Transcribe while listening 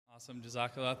Awesome,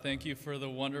 Jazakallah. Thank you for the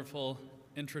wonderful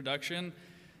introduction.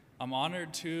 I'm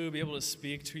honored to be able to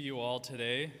speak to you all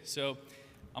today. So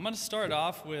I'm going to start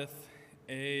off with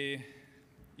a,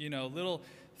 little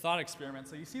thought experiment.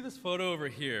 So you see this photo over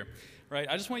here, right?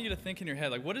 I just want you to think in your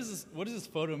head, like, what does this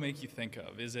photo make you think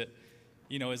of? Is it,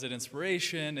 is it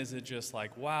inspiration? Is it just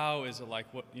like, wow? Is it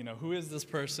like, what, who is this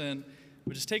person?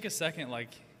 But just take a second,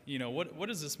 like, what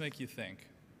does this make you think?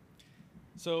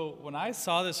 So when I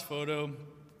saw this photo,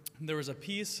 there was a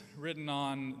piece written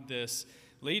on this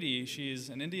lady. She's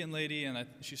an Indian lady, and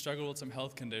she struggled with some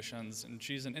health conditions, and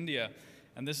she's in India.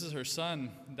 And this is her son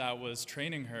that was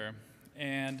training her.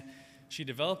 And she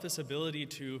developed this ability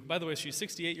to, by the way, she's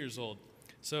 68 years old.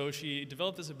 So she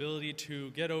developed this ability to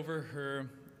get over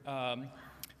her,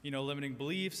 limiting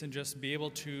beliefs and just be able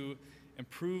to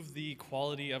improve the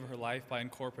quality of her life by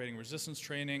incorporating resistance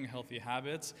training, healthy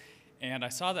habits. And I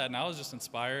saw that, and I was just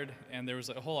inspired, and there was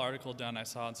a whole article done I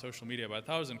saw on social media, but I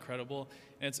thought it was incredible.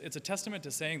 And it's a testament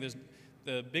to saying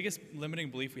the biggest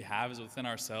limiting belief we have is within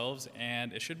ourselves,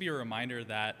 and it should be a reminder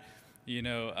that, it's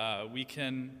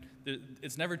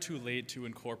never too late to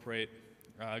incorporate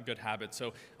good habits.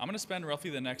 So I'm going to spend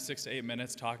roughly the next 6 to 8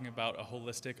 minutes talking about a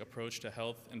holistic approach to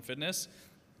health and fitness.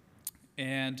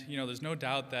 And, there's no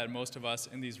doubt that most of us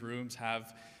in these rooms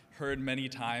have heard many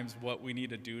times what we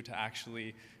need to do to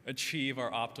actually achieve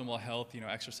our optimal health,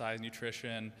 exercise,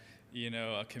 nutrition,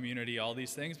 a community, all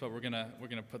these things, but we're gonna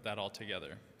put that all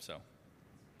together. So,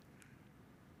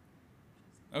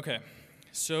 okay,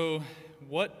 so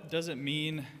what does it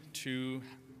mean to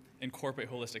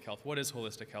incorporate holistic health? What is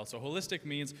holistic health? So holistic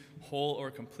means whole or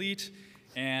complete,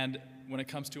 and when it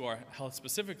comes to our health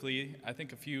specifically, I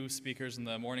think a few speakers in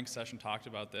the morning session talked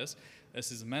about this.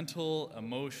 This is mental,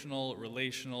 emotional,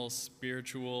 relational,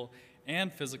 spiritual,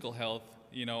 and physical health,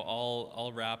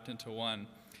 all wrapped into one.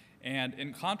 And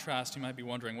in contrast, you might be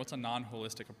wondering, what's a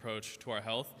non-holistic approach to our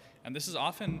health? And this is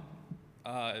often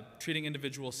treating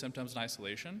individual symptoms in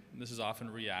isolation. This is often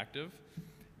reactive.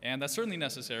 And that's certainly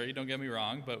necessary, don't get me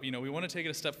wrong, but we want to take it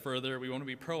a step further. We want to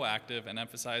be proactive and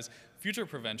emphasize future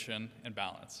prevention and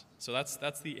balance. So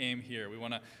that's the aim here. We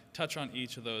want to touch on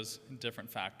each of those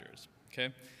different factors,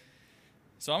 okay?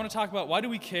 So I'm going to talk about why do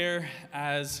we care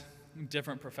as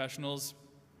different professionals.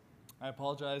 I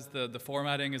apologize, the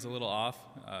formatting is a little off.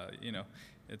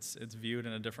 It's viewed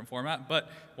in a different format,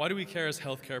 but why do we care as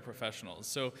healthcare professionals?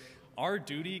 So our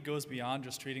duty goes beyond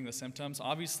just treating the symptoms.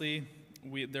 Obviously,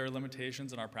 there are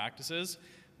limitations in our practices,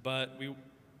 but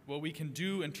what we can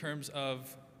do in terms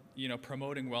of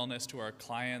promoting wellness to our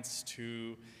clients,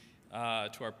 to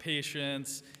our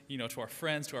patients, to our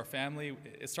friends, to our family,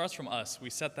 it starts from us.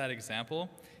 We set that example,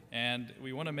 and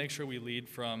we want to make sure we lead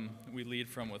from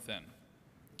within.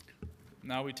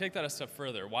 Now we take that a step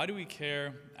further. Why do we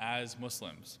care as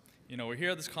Muslims? We're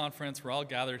here at this conference. We're all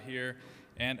gathered here.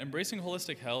 And embracing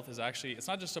holistic health is actually, it's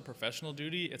not just a professional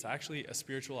duty, it's actually a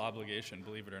spiritual obligation,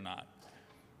 believe it or not.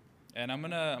 And I'm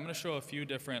gonna show a few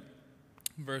different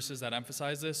verses that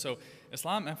emphasize this. So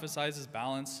Islam emphasizes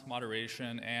balance,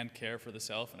 moderation, and care for the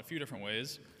self in a few different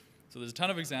ways. So there's a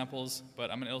ton of examples, but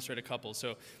I'm gonna illustrate a couple.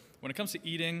 So when it comes to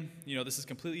eating, this is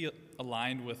completely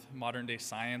aligned with modern day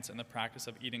science and the practice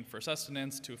of eating for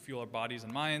sustenance to fuel our bodies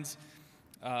and minds.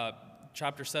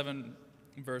 Chapter 7,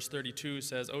 Verse 32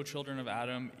 says, "O children of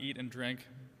Adam, eat and drink,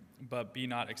 but be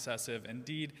not excessive.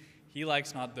 Indeed, he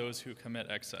likes not those who commit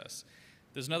excess."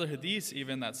 There's another hadith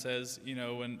even that says,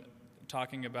 when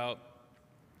talking about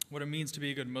what it means to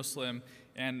be a good Muslim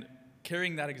and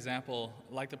carrying that example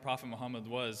like the Prophet Muhammad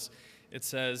was, it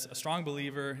says, "A strong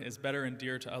believer is better and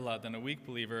dear to Allah than a weak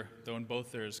believer, though in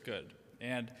both there is good."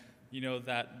 And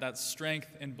that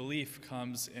strength in belief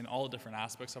comes in all different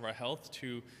aspects of our health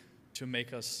to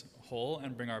make us whole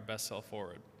and bring our best self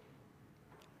forward.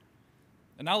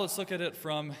 And now let's look at it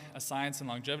from a science and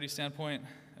longevity standpoint.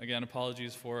 Again,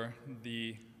 apologies for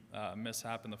the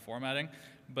mishap in the formatting.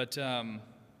 But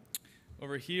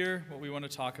over here, what we want to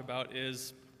talk about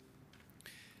is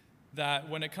that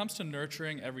when it comes to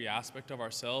nurturing every aspect of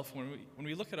ourselves, when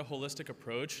we look at a holistic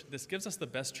approach, this gives us the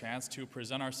best chance to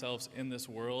present ourselves in this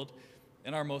world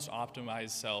in our most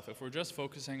optimized self. If we're just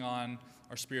focusing on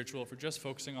our spiritual, if we're just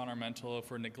focusing on our mental,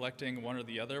 if we're neglecting one or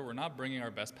the other, we're not bringing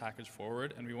our best package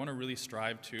forward, and we want to really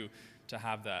strive to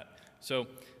have that. So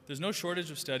there's no shortage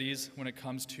of studies when it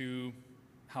comes to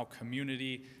how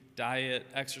community, diet,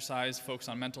 exercise, focus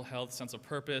on mental health, sense of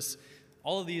purpose,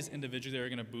 all of these individually are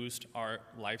going to boost our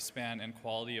lifespan and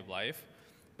quality of life,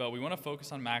 but we want to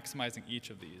focus on maximizing each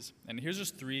of these. And here's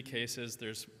just 3 cases.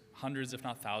 There's hundreds, if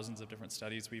not thousands, of different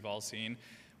studies we've all seen.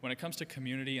 When it comes to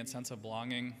community and sense of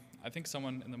belonging, I think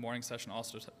someone in the morning session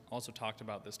also talked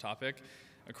about this topic.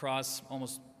 Across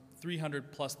almost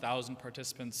 300,000+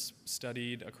 participants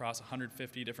studied across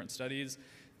 150 different studies,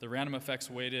 the random effects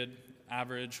weighted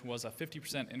average was a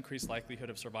 50% increased likelihood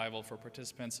of survival for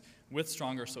participants with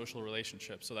stronger social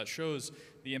relationships. So that shows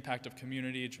the impact of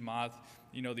community, jamaat,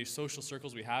 these social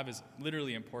circles we have is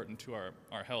literally important to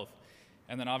our health.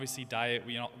 And then obviously diet,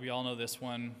 we all know this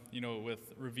one,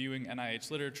 with reviewing NIH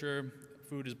literature,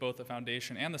 food is both the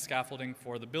foundation and the scaffolding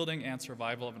for the building and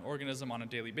survival of an organism on a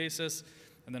daily basis.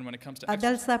 And then when it comes to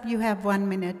Adal Sahab, you have 1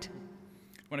 minute.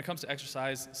 When it comes to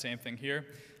exercise, same thing here.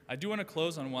 I do want to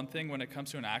close on one thing when it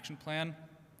comes to an action plan.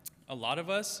 A lot of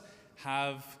us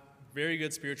have very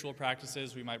good spiritual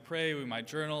practices. We might pray, we might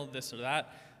journal, this or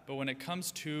that. But when it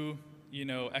comes to,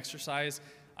 exercise,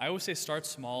 I always say start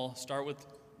small. Start with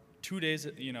 2 days,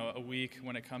 a week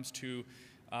when it comes to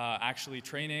actually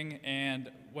training. And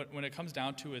when it comes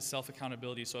down to is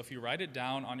self-accountability. So if you write it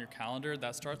down on your calendar,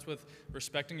 that starts with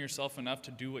respecting yourself enough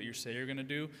to do what you say you're going to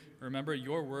do. Remember,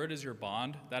 your word is your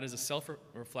bond. That is a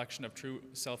self-reflection of true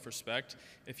self-respect.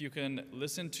 If you can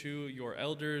listen to your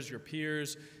elders, your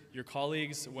peers, your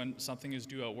colleagues when something is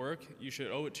due at work, you should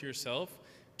owe it to yourself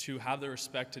to have the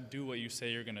respect to do what you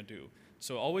say you're going to do.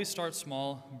 So always start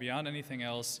small. Beyond anything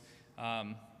else,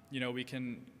 we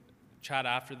can chat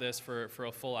after this for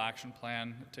a full action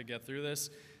plan to get through this.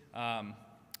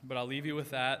 But I'll leave you with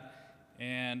that.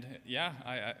 And yeah,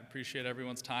 I appreciate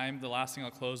everyone's time. The last thing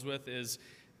I'll close with is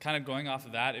kind of going off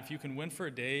of that. If you can win for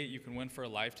a day, you can win for a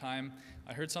lifetime.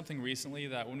 I heard something recently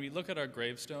that when we look at our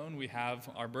gravestone, we have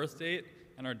our birth date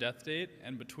and our death date,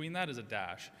 and between that is a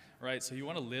dash, right? So you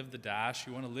want to live the dash.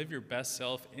 You want to live your best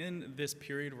self in this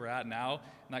period we're at now,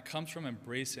 and that comes from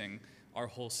embracing our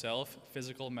whole self,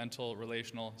 physical, mental,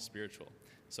 relational, spiritual.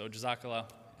 So jazakallah,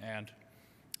 and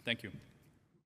thank you.